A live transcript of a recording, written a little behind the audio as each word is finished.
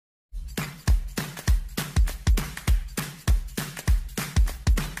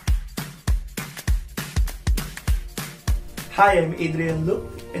Hi, I'm Adrian Luke,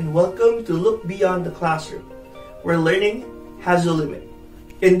 and welcome to Look Beyond the Classroom, where learning has a limit.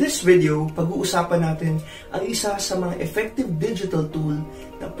 In this video, pag-uusapan natin ang isa sa mga effective digital tool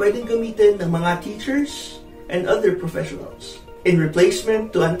na pwedeng gamitin ng mga teachers and other professionals in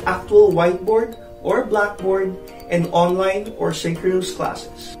replacement to an actual whiteboard or blackboard in online or synchronous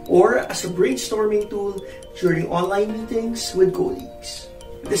classes, or as a brainstorming tool during online meetings with colleagues.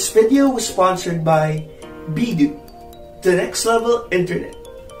 This video was sponsored by bedoo, the next level internet.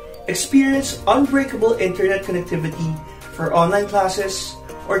 Experience unbreakable internet connectivity for online classes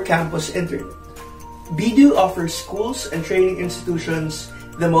or campus internet. bedoo offers schools and training institutions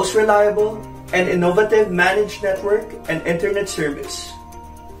the most reliable and innovative managed network and internet service.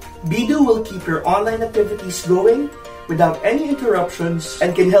 bedoo will keep your online activities going without any interruptions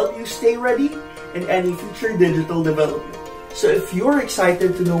and can help you stay ready in any future digital development. So if you're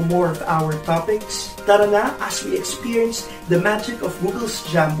excited to know more of our topics, tara na as we experience the magic of Google's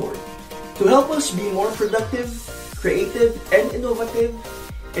Jamboard. To help us be more productive, creative, and innovative,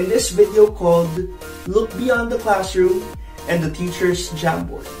 in this video called Look Beyond the Classroom and the Teacher's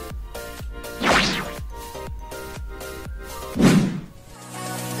Jamboard.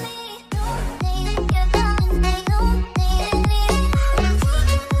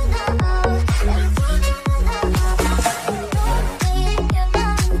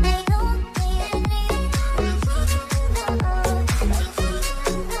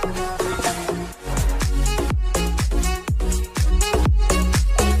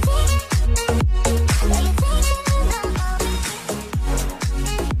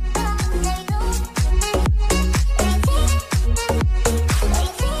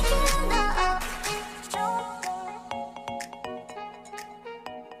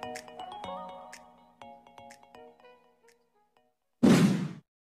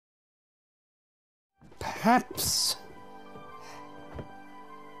 Perhaps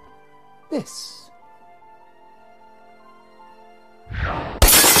this.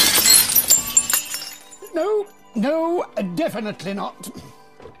 No, definitely not.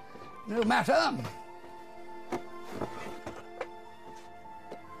 No matter.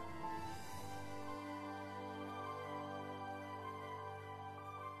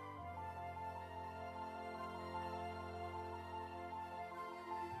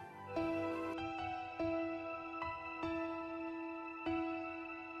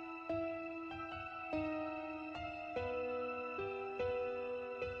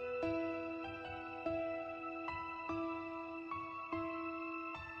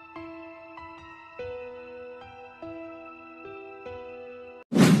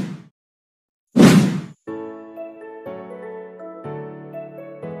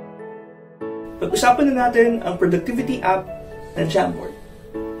 Pag-usapan na natin ang productivity app ng Jamboard.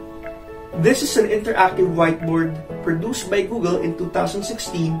 This is an interactive whiteboard produced by Google in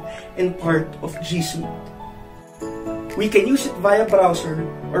 2016 and part of G Suite. We can use it via browser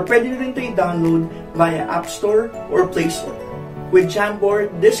or pwede rin ito i-download via App Store or Play Store. With Jamboard,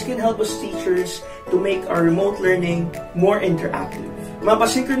 this can help us teachers to make our remote learning more interactive.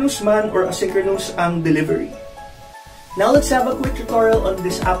 Mapasynchronous man or asynchronous ang delivery. Now let's have a quick tutorial on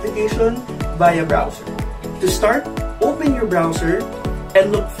this application via browser. To start, open your browser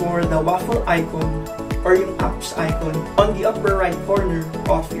and look for the waffle icon or yung apps icon on the upper right corner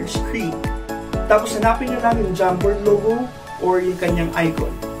of your screen. Tapos hanapin nyo lang yung Jamboard logo or yung kanyang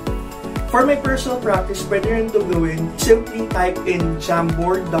icon. For my personal practice, pwede rin ito gawin. Simply type in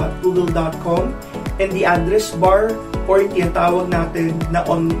jamboard.google.com and the address bar or yung tinatawag natin na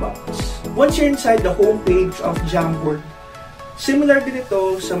omnibox. Once you're inside the homepage of Jamboard, similar din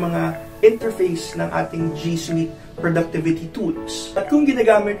ito sa mga interface ng ating G Suite productivity tools. At kung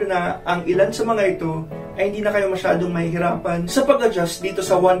ginagamit nyo na ang ilan sa mga ito, ay hindi na kayo masyadong mahihirapan sa pag-adjust dito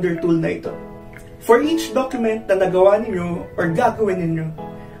sa Wonder tool na ito. For each document na nagawa ninyo or gagawin ninyo,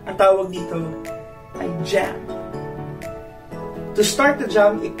 ang tawag dito ay Jam. To start the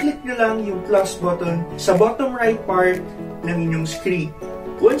Jam, i-click nyo lang yung plus button sa bottom right part ng inyong screen.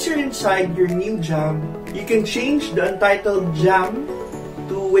 Once you're inside your new Jam, you can change the untitled Jam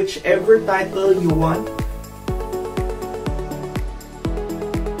to whichever title you want.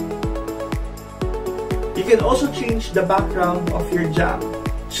 You can also change the background of your Jam.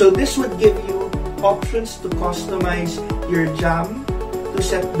 So this would give you options to customize your Jam to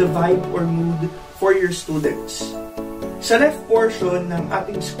set the vibe or mood for your students. Sa left portion ng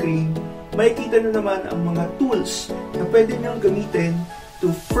ating screen, makikita nyo naman ang mga tools na pwede nyo gamitin to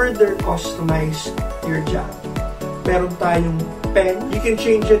further customize your Jam. Meron tayong pen. You can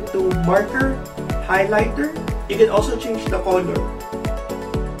change it to marker, highlighter. You can also change the color.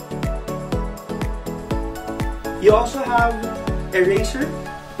 You also have eraser.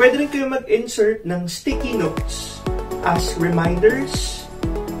 Pwede rin kayo mag-insert ng sticky notes as reminders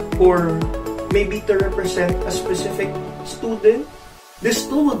or maybe to represent a specific student. This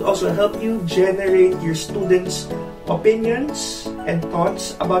tool would also help you generate your students' opinions and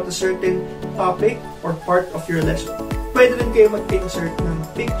thoughts about a certain topic or part of your lesson. Pwede rin kayo mag-insert ng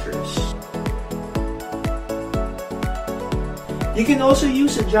pictures. You can also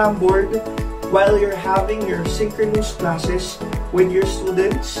use a Jamboard while you're having your synchronous classes with your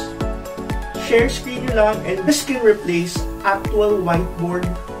students. Share screen nyo lang and this can replace actual whiteboard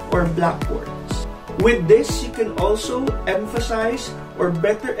or blackboards. With this, you can also emphasize or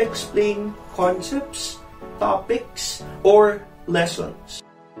better explain concepts, topics, or lessons.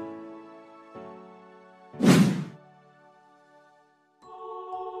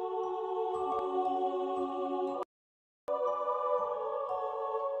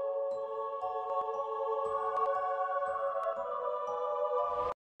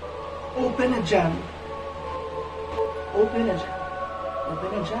 Open a jam. Open a jam.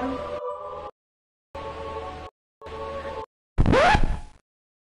 Open a jam.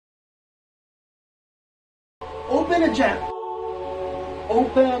 Open a jam.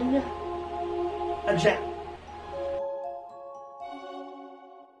 Open a jam.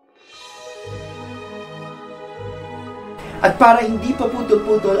 At para hindi pa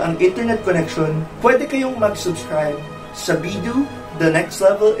putol-putol ang internet connection, pwede kayong mag-subscribe sa bedoo, the next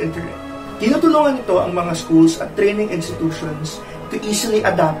level internet. Tinutulungan nito ang mga schools at training institutions to easily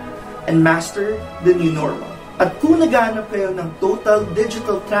adapt and master the new normal. At kung naghahanap kayo ng total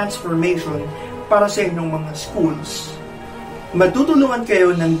digital transformation para sa inyong mga schools, matutulungan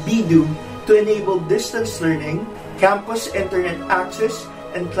kayo ng bedoo to enable distance learning, campus internet access,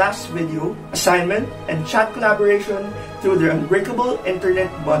 and class video, assignment, and chat collaboration through their unbreakable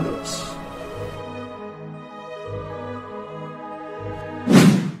internet bundles.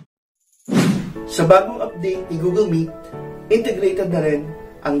 Sa bagong update ni Google Meet, integrated na rin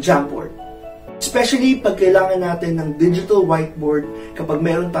ang Jamboard. Especially pag kailangan natin ng digital whiteboard kapag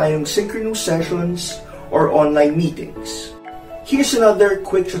meron tayong synchronous sessions or online meetings. Here's another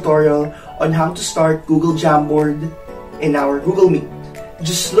quick tutorial on how to start Google Jamboard in our Google Meet.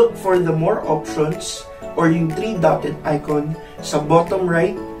 Just look for the more options or yung 3-dotted icon sa bottom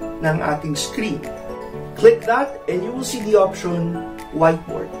right ng ating screen. Click that and you will see the option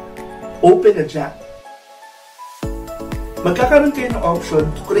Whiteboard. Open a jam. Magkakaroon kayo ng option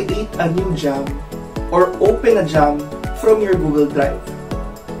to create a new jam or open a jam from your Google Drive.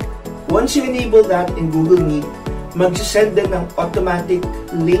 Once you enable that in Google Meet, mag-send din ng automatic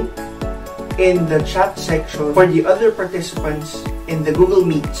link in the chat section for the other participants in the Google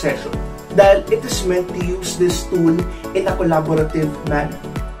Meet session. Dahil it is meant to use this tool in a collaborative manner.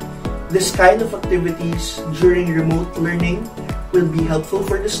 This kind of activities during remote learning will be helpful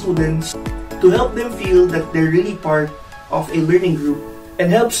for the students to help them feel that they're really part of a learning group and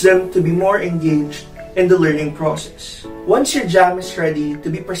helps them to be more engaged in the learning process. Once your jam is ready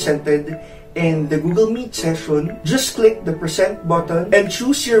to be presented in the Google Meet session, just click the present button and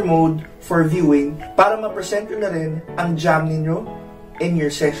choose your mode for viewing para ma-present nyo na rin ang jam ninyo in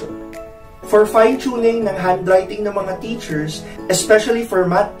your session. For fine-tuning ng handwriting ng mga teachers, especially for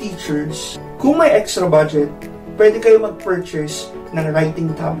math teachers, kung may extra budget, pwede kayo mag-purchase ng writing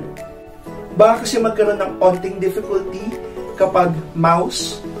tablet. Baka kasi magkaroon ng onting difficulty kapag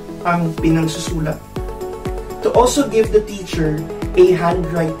mouse ang pinangsusulat. To also give the teacher a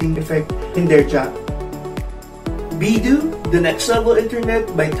handwriting effect in their jam. bedoo, the next level internet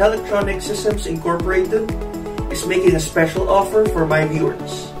by Telectronic Systems Incorporated, is making a special offer for my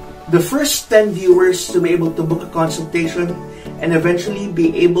viewers. The first 10 viewers to be able to book a consultation and eventually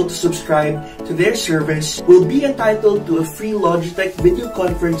be able to subscribe to their service will be entitled to a free Logitech video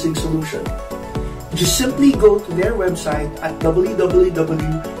conferencing solution. Just simply go to their website at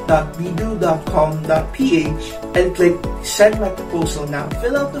www.bedoo.com.ph and click Send My Proposal Now.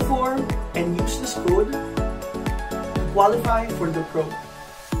 Fill out the form and use this code to qualify for the promo.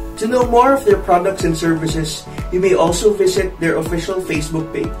 To know more of their products and services, you may also visit their official Facebook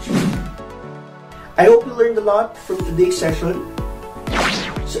page. I hope you learned a lot from today's session.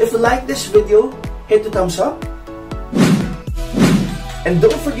 So if you like this video, hit the thumbs up. And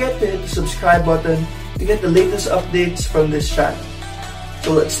don't forget to hit the subscribe button to get the latest updates from this channel.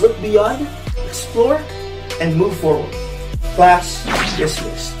 So let's look beyond, explore, and move forward. Class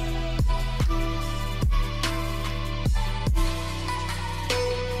dismissed.